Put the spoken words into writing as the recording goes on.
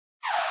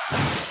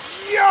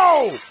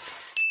Yo!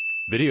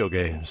 Video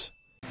games.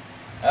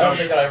 I don't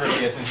think I'll ever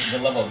be at the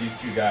level of these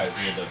two guys.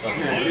 The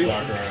fucking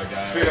doctor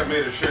guy. Straight up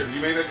made a shirt. Did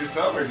you make that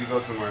yourself, or did you go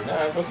somewhere?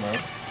 Nah, it was man.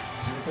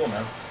 Super cool,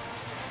 man.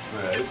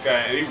 Yeah, this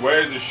guy, he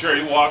wears his shirt.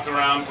 He walks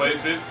around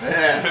places.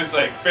 Yeah. And it's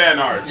like fan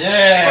art.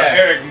 Yeah. By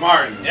Eric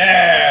Martin.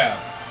 Yeah.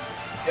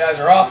 These guys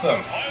are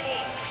awesome.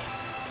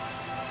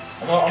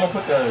 I'm gonna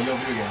put the YoVideogames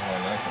one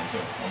in the next one too.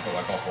 I'm gonna put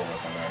like all four of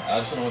us on there. I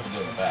just don't know what to do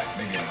in the back.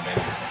 Maybe in the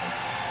menu or something.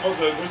 Oh,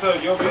 there's a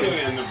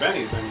YoVideo and the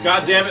Benny thing.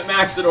 God damn it,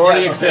 Max! It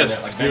already Yeah,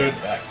 exists, like dude.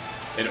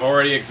 It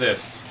already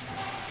exists.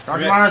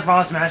 Dr. Mario's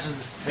boss match is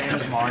the same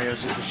as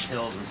Mario's, just with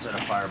pills instead of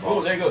fireballs.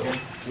 Oh, there you go, Kim.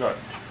 Good.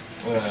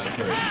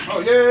 Curry.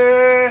 Oh,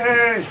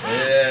 yay!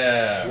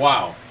 Yeah.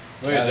 Wow.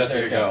 Look at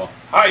Jessica go.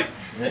 Hype!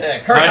 Yeah,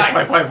 Curry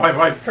hype.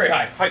 Hype. Curry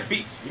hype. Hype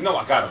beats. You know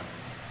I got him.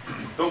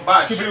 Don't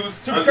buy shoes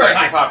Super unless Curry they're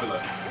hype.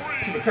 popular.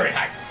 Super Curry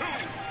hype.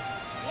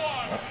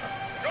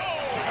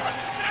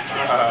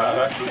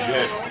 That's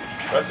legit.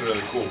 That's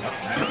really cool.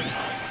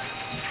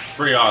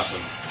 Pretty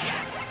awesome.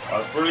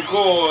 That's pretty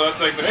cool. That's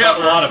like the We have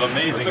cover. a lot of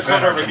amazing That's the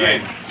cover of a fan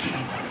game.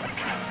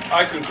 art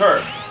I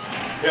concur.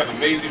 We have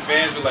amazing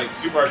fans with like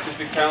super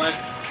artistic talent,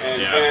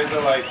 and Yeah. fans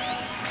that like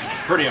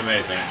Pretty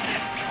amazing.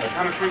 they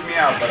kind of creep me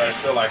out, but I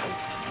still like them.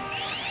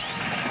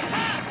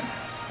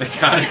 They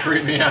kind of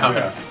creep me out.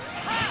 Yeah.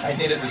 I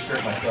needed this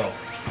shirt myself.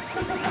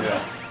 Yeah.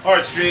 All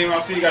right, stream.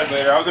 I'll see you guys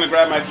later. I was gonna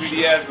grab my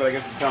 3DS, but I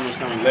guess it's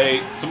coming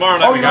late. Tomorrow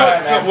night Oh, we you know got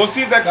what? it. So we'll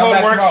see if that Come code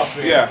back works. tomorrow,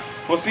 stream. Yeah.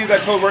 We'll see if that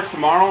code works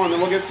tomorrow, and then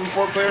we'll get some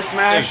 4-player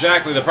Smash.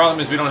 Exactly. The problem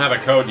is we don't have a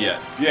code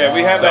yet. Yeah,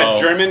 we have that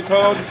So- German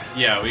code.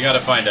 Yeah, we got to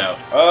find out.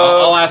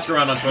 Uh, I'll ask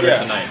around on Twitter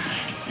yeah. tonight.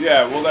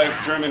 Yeah, well, that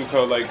German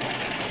code, like.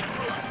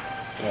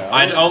 Yeah,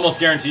 I'd almost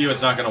guarantee you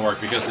it's not going to work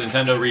because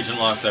Nintendo region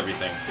locks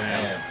everything.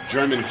 Damn.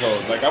 German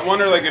code. Like, I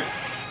wonder, like, if.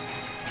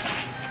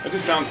 It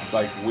just sounds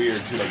like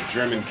weird too, like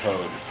German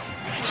code.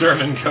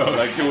 German code.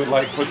 Like it would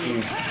like put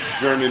some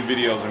German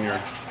videos on your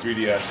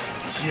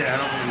 3DS. Yeah, I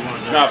don't think we want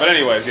to do No, but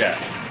anyways, yeah.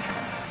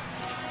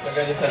 Some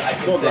guy just said I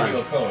can Code send line. you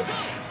a code.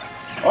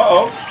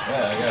 Uh-oh.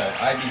 Yeah, I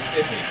got it. ID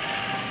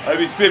Spiffy. That'd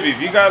be spiffy. If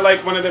you got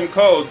like one of them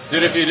codes,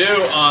 Dude, if you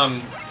do,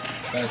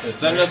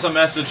 send us a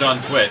message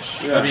on Twitch.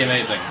 Yeah. That'd be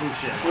amazing. Oh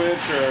shit.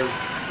 Twitch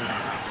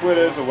or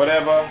Twitters or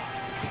whatever.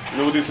 And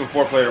then we'll do some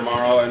 4-player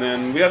tomorrow, and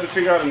then we have to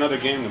figure out another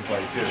game to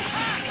play too.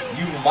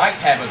 You might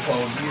have a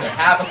code. You either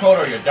have a code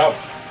or you don't.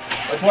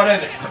 Which one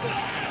is it?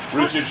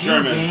 Richard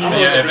Sherman.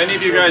 Yeah, if any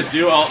of you guys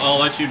do, I'll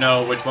let you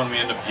know which one we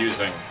end up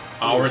using.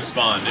 I'll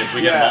respond if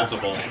we get Yeah.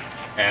 multiple.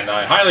 And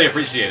I highly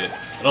appreciate it.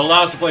 It'll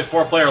allow us to play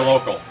 4-player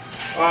local.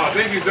 Oh,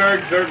 thank you, Zerg.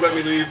 Zerg let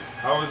me leave.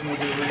 I wasn't going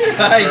to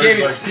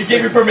leave. he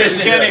gave you permission.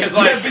 Kenny is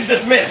like- you have been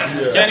dismissed.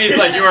 Kenny's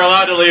like, you are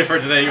allowed to leave for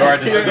today. You are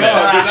dismissed. No,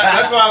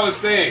 that's why I was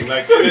staying.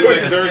 Like, it's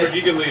like Zerg, if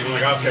you can leave. I'm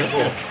like, okay,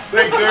 cool.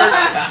 Thanks,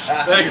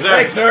 Zerg. Thanks,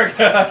 Thanks, Zerg.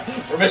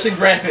 Zerg. Permission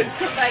granted.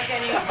 Bye,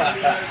 Kenny.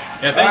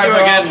 Yeah, thank All right, you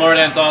bro. again, Lord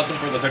Ants Awesome,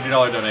 for the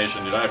 $30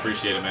 donation, dude. I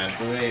appreciate it, man.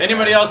 Sweet,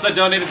 Anybody man. else that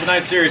donated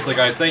tonight, seriously,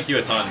 guys, thank you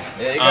a ton.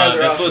 Yeah, you guys are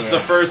this awesome, was man. the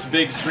first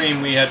big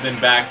stream we had been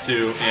back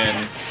to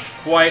in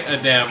quite a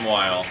damn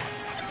while.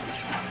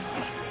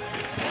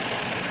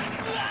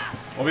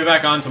 We'll be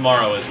back on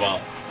tomorrow as well.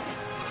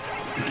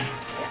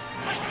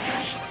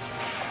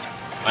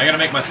 I gotta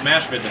make my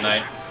Smash vid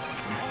tonight.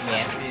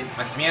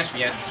 My Smash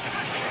vid.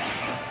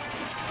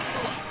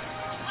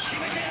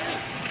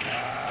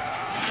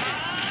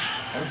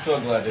 I'm so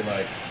glad they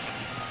like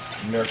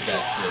nerfed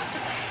that shit.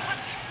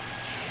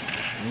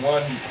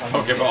 One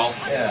Pokeball.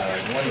 Yeah,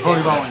 like one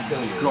Pokeball hit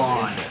kill you.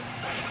 gone. Instant.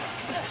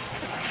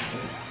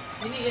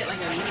 You need to get like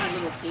a mini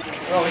little table.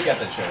 Well, we got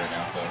the chair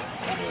now, so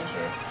we'll do it,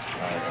 sure.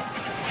 There we go.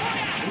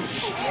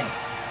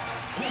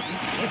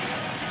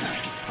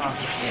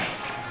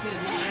 Dude,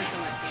 you learn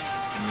from my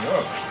camera.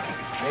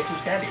 Yeah.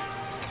 Nature's candy.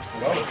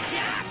 Love it.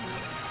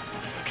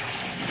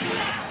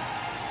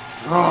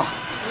 Oh,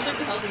 Those are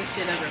the healthiest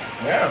shit ever.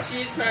 Yeah.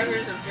 Cheese,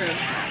 crackers, and fruit.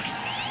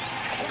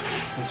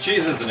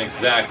 Cheese isn't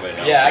exactly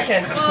healthy. Yeah, I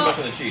can't have too much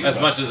of the cheese. As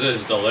but- much as it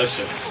is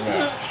delicious.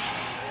 Yeah.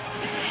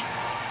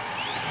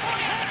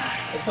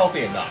 It's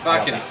healthy enough.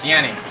 Fucking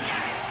Sienny.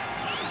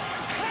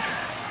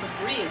 The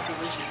brie is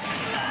delicious.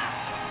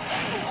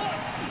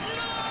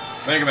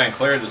 Mega Man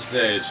cleared the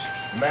stage.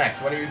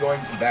 Max, when are you going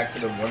back to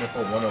the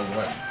Wonderful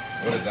 101?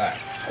 What is that?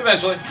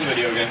 Eventually, it's a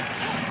video game.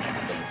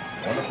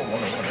 The Wonderful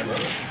 101, I love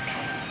it.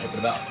 What's it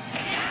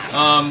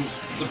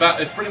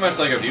about? It's pretty much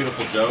like a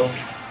Beautiful Joe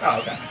Oh,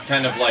 okay.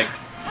 kind of like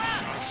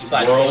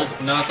Side world.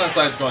 scrolling? No, it's not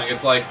side scrolling.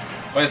 It's like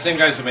by the same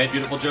guys who made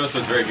Beautiful Joe, so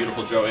it's very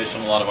Beautiful Joe-ish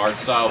in a lot of art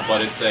style,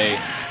 but it's a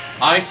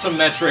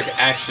isometric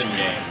action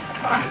game.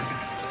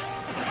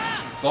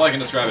 That's all I can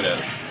describe it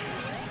as.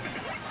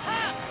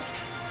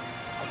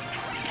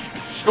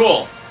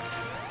 Cool.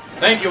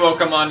 Thank you, Oh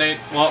Come On Nate.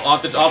 Well,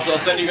 I'll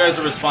send you guys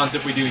a response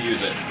if we do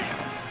use it.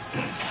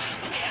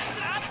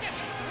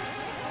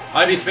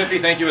 Ivy Spiffy,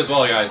 thank you as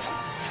well, guys.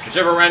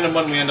 Whichever random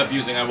one we end up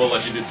using, I will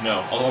let you dudes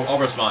know. I'll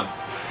respond.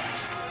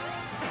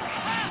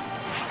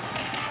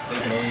 So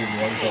you can only use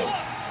one code.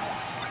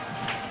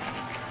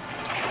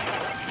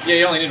 Yeah,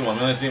 you only need one.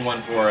 We only need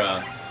one for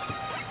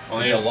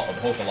Only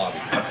host a lobby.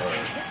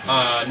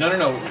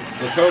 no.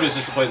 The code is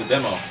just to play the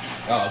demo.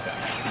 Oh, okay.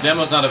 The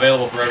demo's not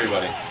available for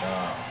everybody.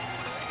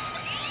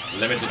 Oh.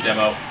 Limited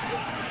demo.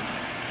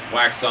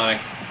 Whack Sonic.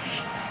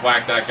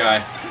 Whack that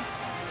guy.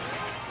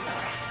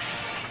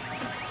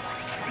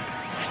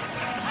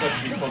 So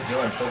before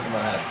Joe and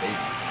Pokemon had a baby.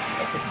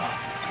 Like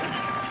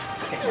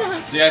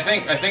Pokemon. See, I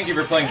think if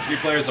you're playing 3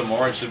 players or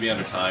more, it should be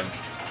under time.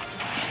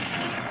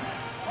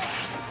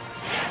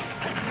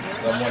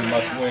 Someone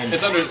must win.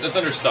 It's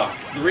under stock.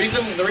 The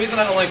reason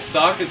I don't like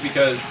stock is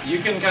because you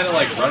can kind of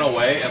like run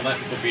away and let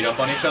people beat up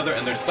on each other,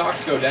 and their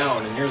stocks go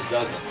down and yours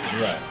doesn't.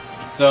 Right.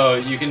 So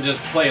you can just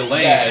play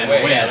lane and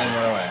win. Yeah, then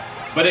run away.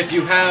 But if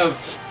you have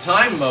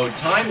time mode,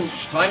 time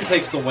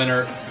takes the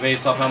winner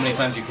based off how many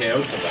times you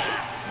KO'd somebody.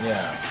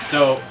 Yeah.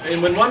 So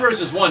and when 1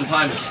 versus 1,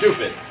 time is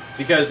stupid.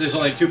 Because there's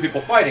only 2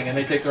 people fighting and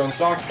they take their own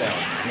stocks down.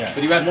 Yeah.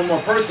 But you add 1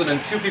 more person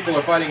and 2 people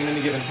are fighting at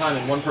any given time,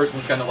 and 1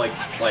 person's kind of like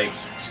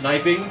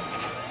sniping,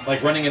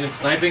 like running in and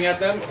sniping at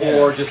them,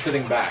 or just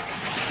sitting back.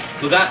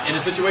 So that, in a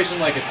situation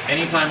like it's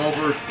any time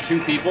over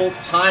 2 people,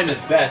 time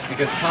is best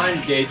because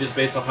time gauges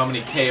based off how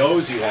many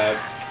KOs you have,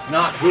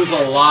 not who's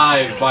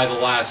alive by the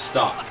last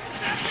stock.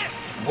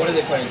 What do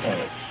they play in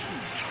tournament?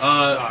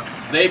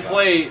 They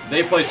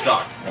play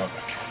stock.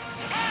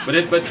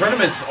 Okay. But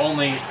tournaments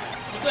only.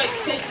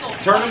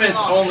 Tournaments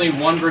only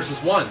 1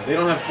 versus 1. They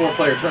don't have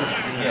 4-player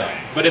tournaments. Yeah.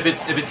 But if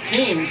it's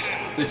teams,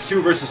 it's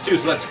 2 versus 2,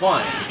 so that's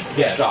fine.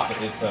 Yeah. Stock.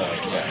 It's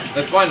yeah.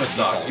 That's fine with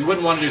stock. You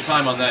wouldn't want to do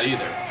time on that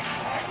either.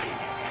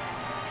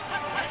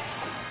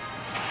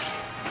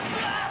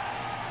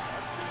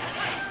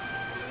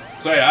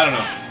 So yeah, I don't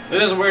know.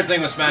 This is a weird thing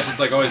with Smash. It's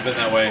like always been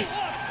that way.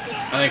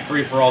 I think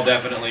free for all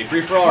definitely.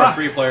 Free for all or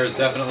 3 players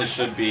definitely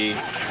should be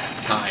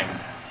time.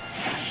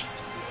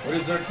 What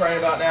is Zerg crying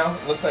about now?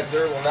 Looks like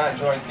Zerg will not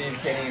join Steve,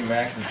 Kenny,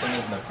 Max, and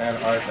Simmons in the fan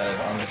art that is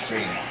on the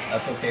screen.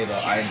 That's okay though,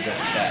 I am just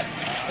that.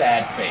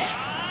 Sad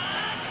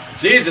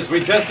face. Jesus, we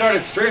just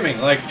started streaming.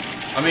 Like,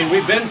 I mean,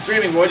 we've been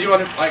streaming. What do you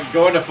want to, like,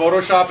 go into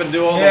Photoshop and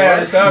do all the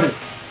work? Yeah,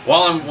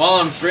 While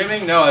I'm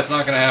streaming? No, that's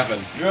not going to happen.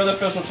 You're the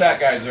official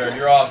chat guy, Zerg.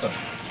 You're awesome.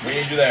 We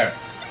need you there.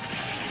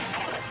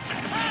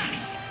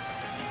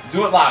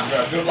 Do it live,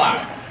 Zerg. Do it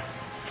live.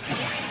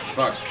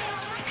 Fuck.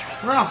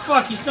 Oh,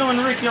 fuck, you summoned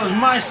Ricky. That was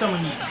my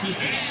summon, you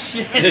piece of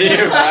shit. You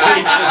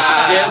piece of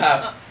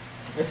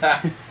shit.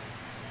 That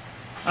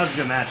was a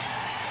good match. So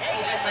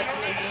you guys like the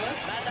mint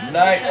julep?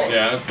 Night.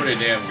 Yeah, that's pretty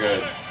damn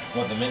good.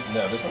 What, the mint?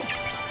 No, this one?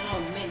 No,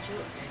 mint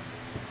julep.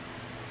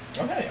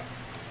 Oh, hell yeah.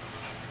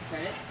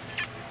 Credit.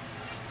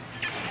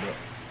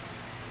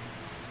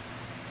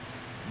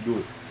 Do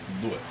it.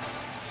 Do it.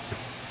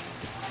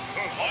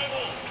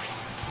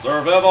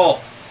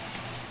 Survival.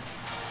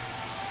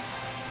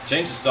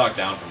 Change the stock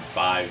down from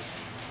 5.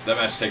 That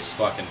match takes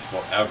fucking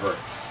forever.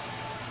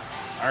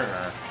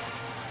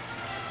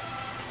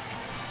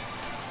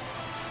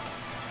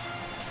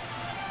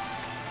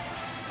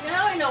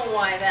 Now I know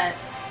why that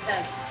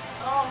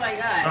oh my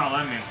god. Oh,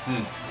 let me.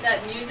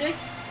 That music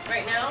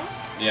right now,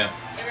 Yeah.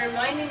 it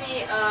reminded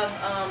me of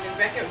in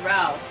Wreck-It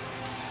Ralph.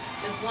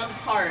 There's one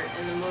part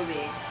in the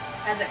movie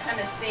has that kind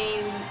of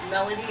same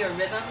melody or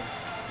rhythm.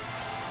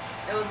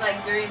 It was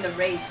like during the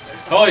race or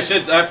something. Holy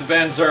shit, I have to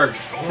ban Zerg.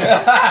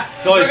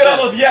 Holy Look shit. at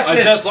all those yeses.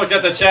 I just looked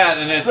at the chat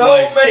and it's so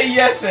like... many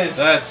yeses.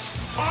 That's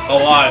a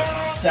lot.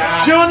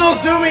 Stop.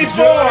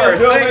 Junozumi4!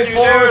 Thank you,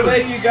 dude.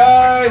 Thank you,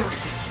 guys.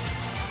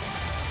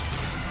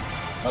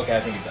 Okay,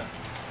 I think he's done.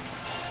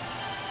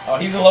 Oh,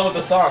 he's in love with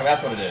the song.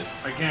 That's what it is.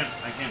 I can't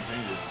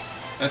change it.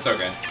 That's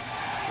okay.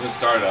 Let's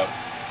start it up.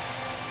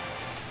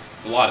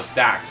 It's a lot of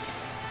stacks.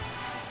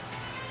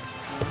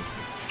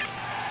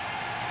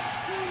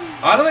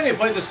 I don't think they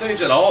played the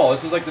stage at all.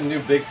 This is like the new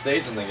big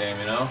stage in the game,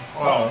 you know?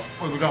 Well,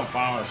 we've done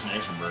Final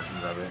Destination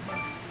versions of it. But...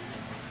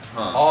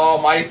 Huh.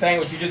 Oh, Mighty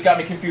Sandwich, you just got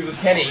me confused with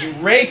Kenny. You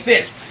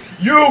racist!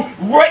 You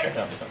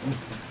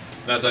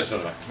That's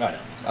actually right.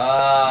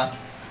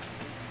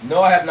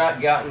 No, I have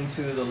not gotten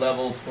to the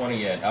level 20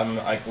 yet. I'm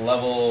like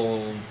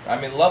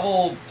I'm in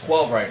level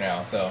 12 right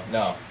now, so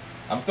no.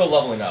 I'm still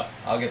leveling up.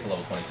 I'll get to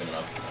level 20 soon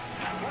enough.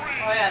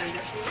 Oh yeah, did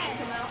this game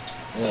come out?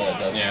 Yeah, it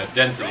does. Yeah,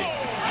 density.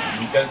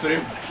 Density?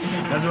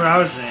 That's what I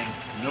was saying.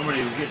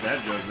 Nobody would get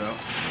that joke, though.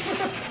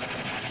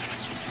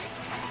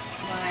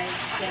 My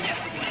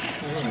density.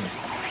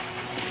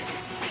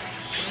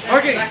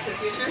 Okay. Back to the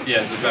Future?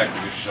 Yes, it's Back to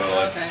the Future,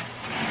 totally. Okay.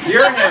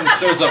 Yurman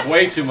shows up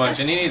way too much,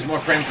 and he needs more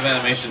frames of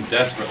animation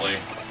desperately.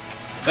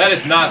 That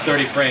is not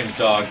 30 frames,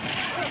 dog.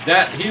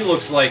 That he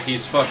looks like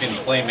he's fucking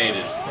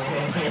playmated.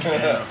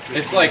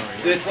 It's like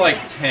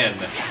 10.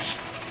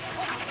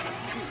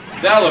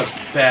 That looks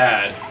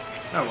bad.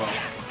 Oh well.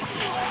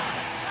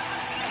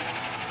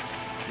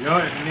 You know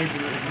what? If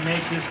it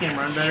makes this game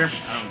run better,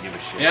 I don't give a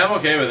shit. Yeah, I'm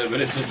okay with it, but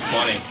it's just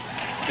funny.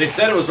 They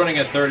said it was running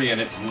at 30, and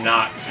it's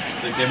not.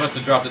 They must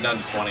have dropped it down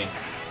to 20.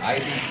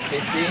 ID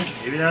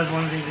 50. Maybe that was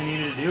one of the things they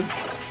needed to do.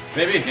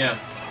 Maybe, yeah.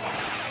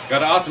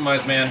 Gotta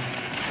optimize, man.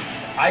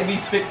 IB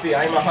Spickfy,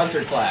 I'm a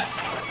Hunter class.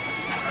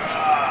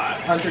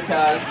 Hunter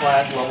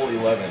class level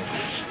 11.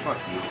 Fuck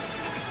you.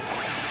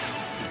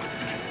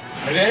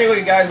 If any of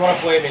you guys want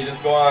to play me,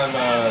 just go on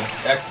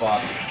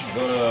Xbox.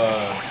 Go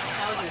to.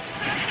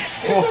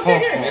 It's a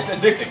big game. It's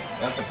addicting.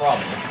 That's the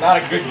problem. It's not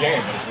a good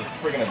game, but it's just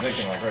freaking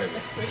addicting like crazy.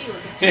 It's pretty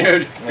looking.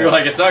 Dude, you're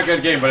like, it's not a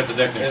good game, but it's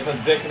addicting. It's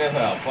addicting as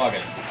hell. Fuck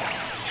it.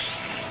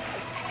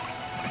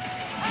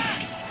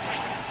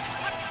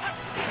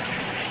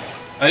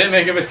 I didn't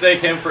make a mistake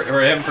him for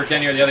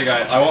Kenny or the other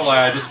guy. I won't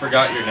lie, I just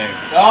forgot your name.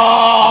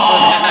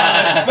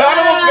 Oh, son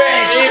of a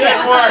bitch!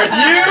 Even worse.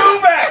 You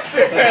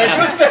bastard!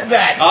 Who said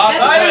that?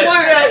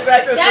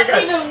 That's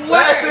even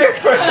worse.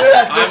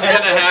 I'm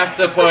gonna have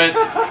to put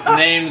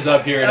names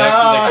up here next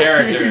to the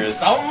characters. You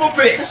son of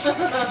a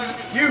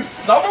bitch! You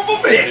son of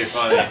a Pretty bitch!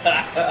 funny.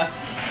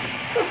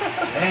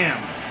 Damn.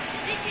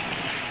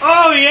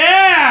 Oh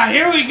yeah!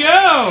 Here we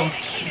go!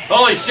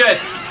 Holy shit!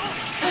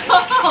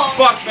 Oh,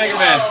 Fuck Mega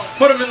Man.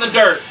 Put him in the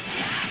dirt.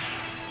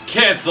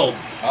 Cancelled.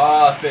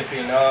 Oh,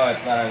 Spiffy, no,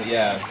 it's not.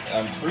 Yeah,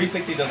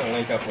 360 doesn't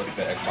link up with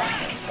the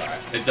Xbox One. Sorry.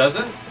 It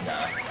doesn't?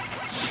 Nah.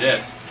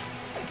 Shit.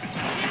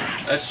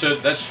 That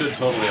should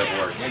totally have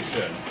worked. It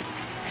should.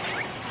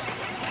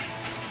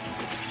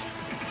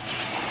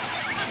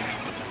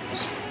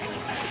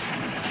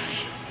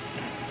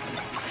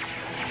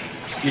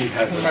 Steve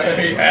has a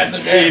He name. has a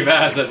Steve name.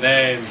 has a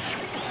name.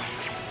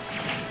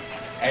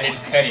 And it's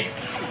Kenny.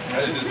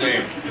 That is his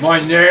name. My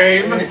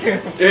name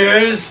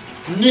is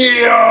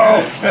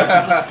Neo.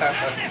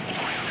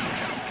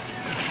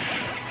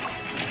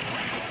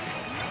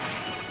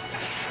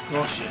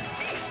 Oh shit.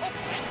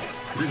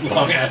 These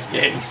long ass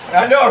games.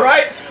 I know,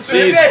 right?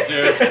 Jesus,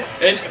 dude.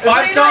 And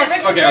 5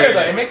 stocks?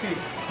 Okay. It makes you.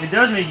 It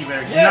does make you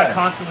better. 'Cause Yeah. you're not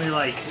constantly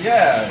like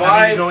Yeah.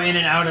 having to go in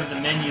and out of the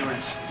menu or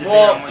just depending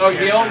Well, on what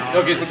okay, character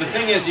okay, so the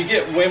thing is, you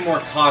get way more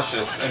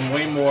cautious and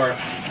way more.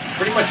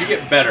 Pretty much, you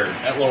get better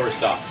at lower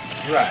stocks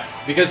Right.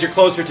 because you're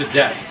closer to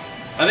death.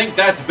 I think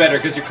that's better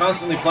because you're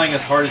constantly playing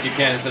as hard as you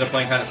can instead of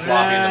playing kind of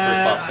sloppy in the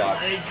first top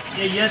stocks.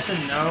 Yeah, yes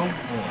and no.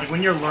 Like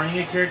when you're learning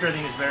a character, I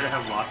think it's better to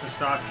have lots of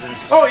stock. 'Cause then it's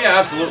just, Oh yeah,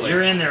 absolutely.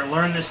 you're in there,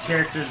 learn this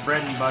character's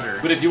bread and butter.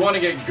 But if you want to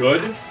get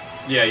good,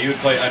 yeah, you would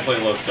play. I play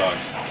low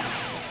stocks.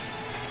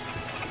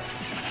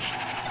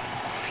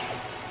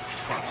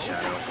 Fuck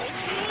Shadow.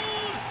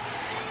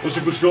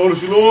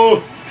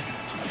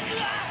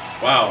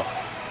 Wow,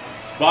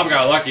 so Bob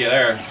got lucky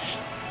there.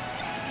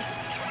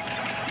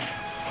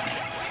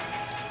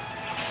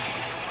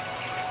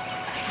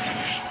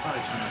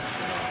 Probably turn that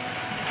shit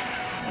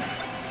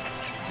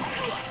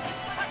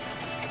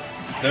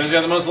off. Simmons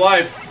got the most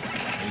life.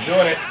 He's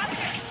doing it.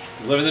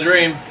 He's living the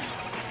dream.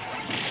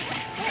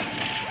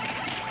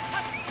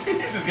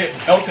 He's just getting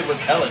pelted with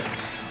pellets.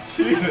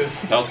 Jesus.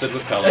 Pelted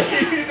with pellets.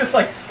 He's just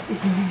like.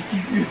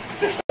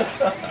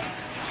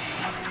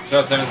 Shout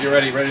out Simmons, get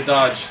ready to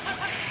dodge.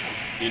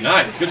 You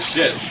nice, good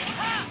shit.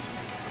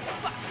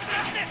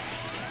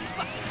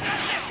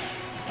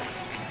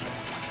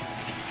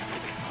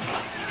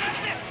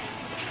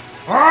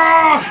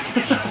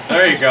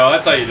 There you go,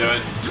 that's how you do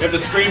it. You have to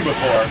scream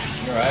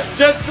before. Alright.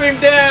 Jetstream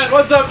Dan,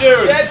 what's up,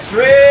 dude?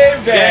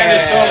 Jetstream Dan! Dan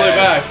is totally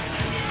back.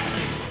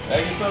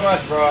 Thank you so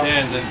much, bro.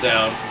 Dan's in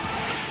town.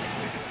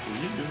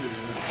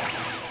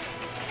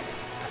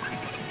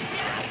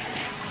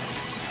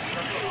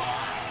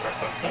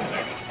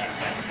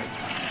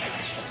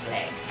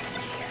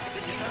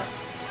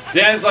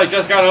 Dan's like,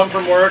 just got home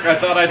from work. I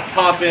thought I'd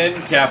pop in,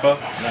 Kappa,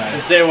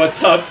 and say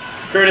what's up.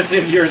 Courtesy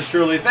of yours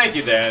truly. Thank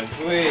you, Dan.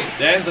 Sweet.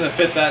 Dan's gonna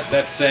fit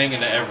that saying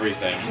into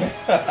everything.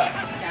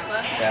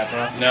 Kappa?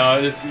 Kappa. No,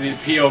 it's the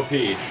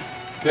POP.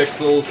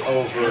 Pixels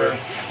over.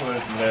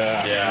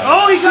 Yeah.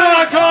 Oh, he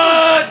got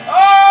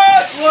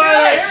Oh, shit!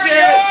 What Here we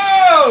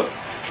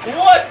go!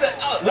 What the?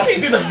 Oh, look at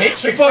you do the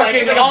Matrix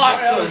Fucking like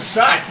awesome.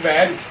 shots,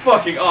 man. It's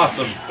fucking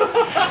awesome.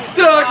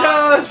 Duck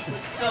hunt!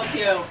 So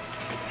cute.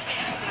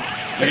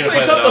 You're It's gonna play really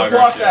the tough dog, to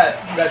block aren't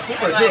you? that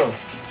super too.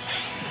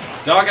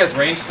 Dog has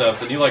range stuff,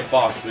 so you like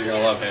Fox, so you're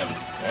gonna love him.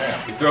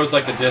 Yeah. He throws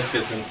like the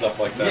discus and stuff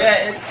like that.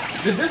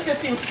 Yeah, the discus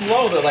seems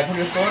slow though. Like when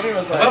you're throwing it,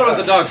 was I like. thought it was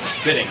the dog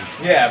spitting.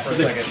 Yeah, for a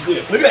It's like- second. Look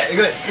at that! Look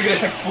at that! Look at it!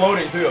 It's like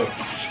floating too.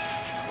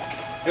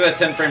 Look at that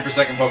 10 frame per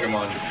second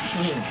Pokemon.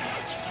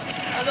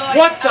 Although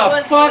What I the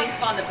was fuck? really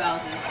fond of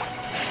Bowser.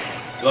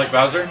 You like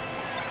Bowser?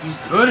 He's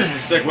good as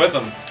this. Stick with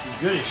him. He's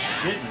good as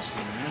shit in this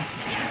game, man.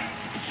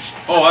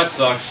 Oh, that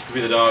sucks to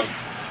be the dog.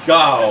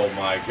 Oh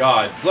my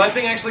god. So that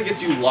thing actually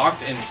gets you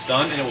locked and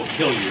stunned and it will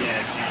kill you. Yeah,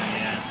 it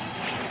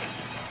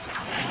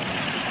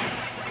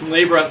can,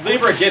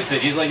 Libra gets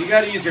it. He's like, you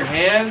gotta use your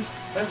hands?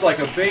 That's like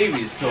a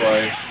baby's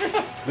toy.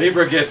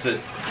 Libra gets it.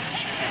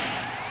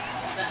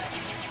 What's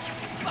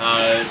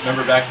that?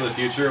 Remember Back to the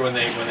Future when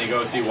they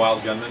go see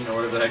Wild Gunman or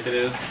whatever the heck it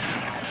is?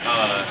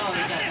 Oh,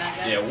 is that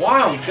guy? Yeah,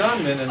 Wild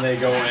Gunman, and they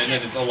go in,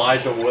 and it's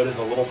Elijah Wood as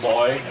a little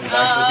boy in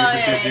Back to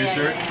the Future 2 yeah,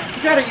 Future. yeah.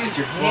 You gotta use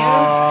your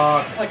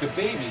hands. It's like a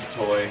baby's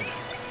toy.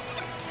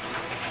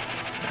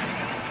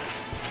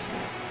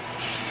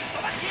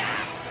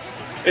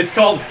 It's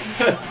called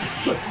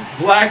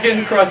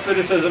Blackened Crust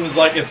Cynicism is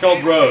like, it's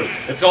called Road.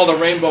 It's called the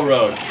Rainbow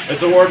Road.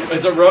 It's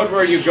a road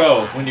where you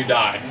go when you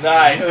die.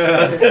 Nice.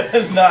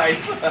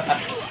 Nice.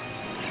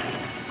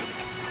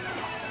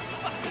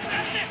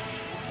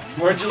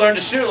 Where'd you learn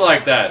to shoot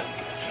like that?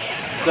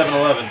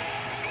 7-Eleven.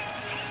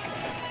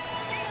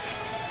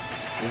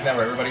 Isn't that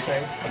where everybody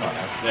trains? Come on,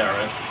 man. Yeah,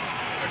 right.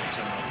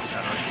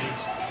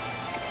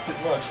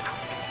 Pretty much.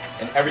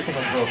 And everything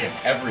was broken.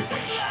 Everything.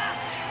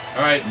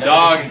 Alright, None of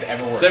Dog. the machines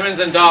ever worked. Simmons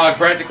and Dog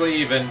practically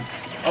even.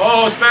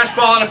 Oh, smash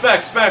ball in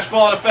effect. Smash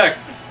ball in effect.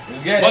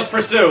 Who's getting Must it?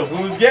 pursue.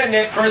 Who's getting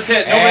it? First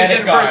hit. And Nobody's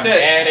it's getting first gone.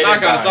 hit. And It's it not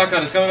is gone. It's gone. not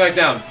gone. It's coming back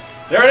down.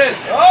 There it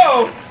is.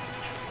 Oh!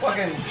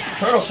 Fucking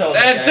turtle shell.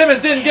 And again.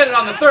 Simmons didn't get it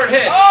on the third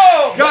hit.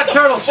 Oh! Got what the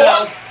turtle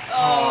shell. fuck?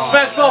 Oh.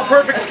 Smash ball,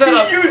 perfect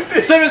setup. He used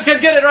it. Simmons can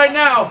get it right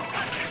now.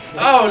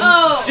 Oh,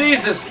 Oh.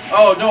 Jesus.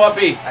 Oh, no up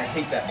B. I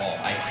hate that ball.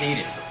 I hate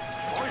it.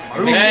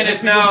 And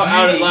it's now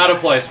out of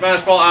play.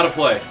 Smash ball out of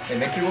play. It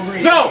makes people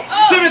breathe. No!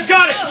 Oh. Simmons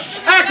got it! Oh,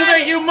 Simmons Activate,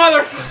 got it. you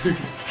motherfucker!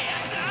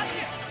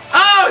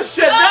 Oh,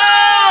 shit,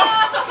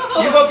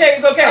 no! He's okay.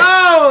 He's okay.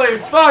 Holy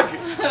fuck!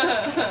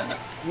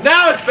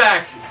 Now it's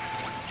back.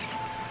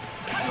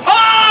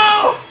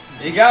 Oh!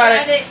 You got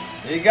Got it.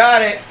 it. You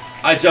got it.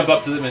 I jump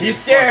up to them and He's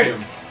just scared. fuck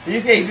him.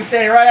 He's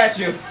standing right at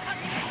you.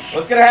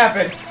 What's gonna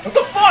happen? What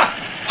the fuck?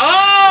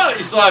 Oh!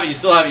 You still have it, you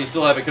still have it, you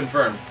still have it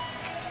confirmed.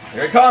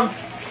 Here it comes.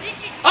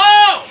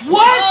 Oh!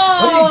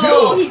 What? What did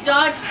he do? He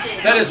dodged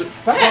it. That is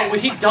fast. well,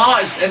 he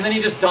dodged and then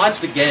he just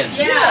dodged again.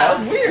 Yeah. That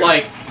was weird.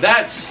 Like,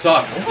 that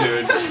sucks,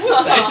 dude.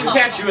 that? It should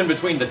catch you in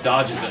between the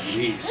dodges at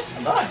least. It's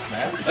nuts,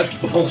 man.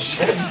 That's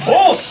bullshit. It's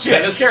bullshit. Yeah,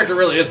 this character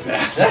really is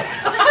bad.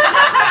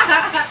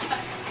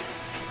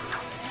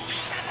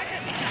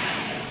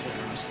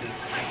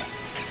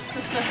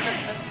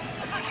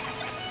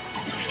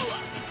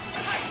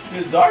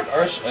 Dude, Dark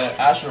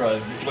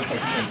Ashura looks like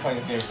he's been playing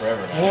this game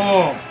forever, man.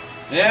 Whoa.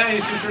 Yeah, he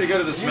seems pretty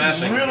good at the He's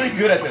smashing. really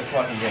good at this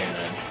fucking game,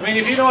 man. I mean,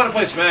 if you know how to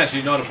play Smash,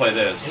 you know how to play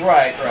this.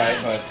 Right,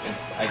 but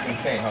it's like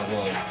insane how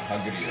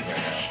good he is right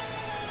now.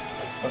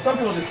 But some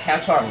people just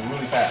catch on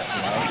really fast,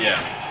 you know?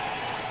 Yeah.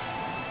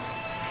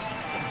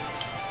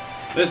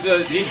 This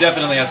he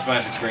definitely has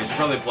Smash experience. He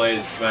probably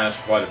plays Smash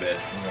quite a bit.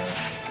 Yeah.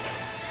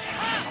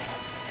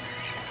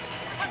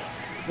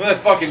 Look at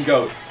that fucking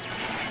goat.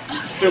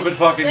 Stupid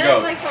fucking Is that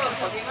goat. like from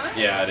a Pokemon?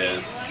 Yeah, it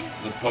is.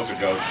 The polka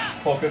goat.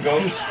 Polka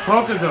Ghost.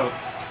 Polka goat.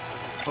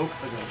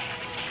 Polka goat.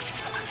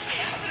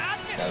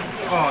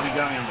 Oh, he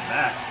got me on the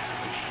back.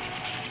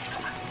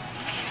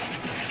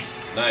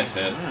 Nice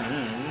hit.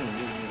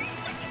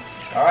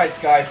 Alright,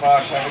 Sky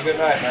Fox, have a good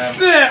night, man.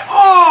 Yeah.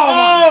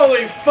 Oh!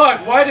 Holy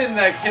fuck! Why didn't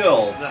that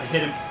kill? I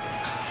hit him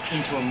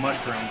into a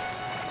mushroom.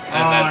 And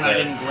And that's I it.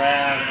 didn't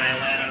grab, and I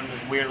landed in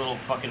this weird little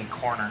fucking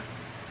corner.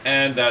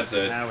 And that's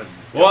it. That was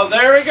Well,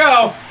 there we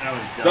go. That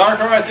was dumb. Dark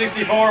Horse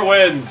 64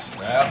 wins.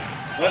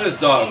 Yeah. Look at this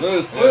dog. Look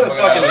at this Look at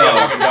fucking that dog.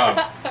 fucking dog.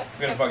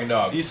 Look at the fucking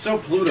dog. He's so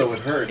Pluto, it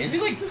hurts. Is he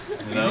like, You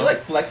is he know?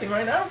 like flexing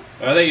right now?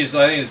 I think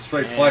he's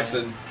straight Yeah.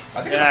 flexing.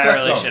 I think it's Yeah, a I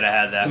flex really zone. should have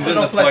had that. He's He's in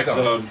in the a flex flex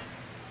zone. zone.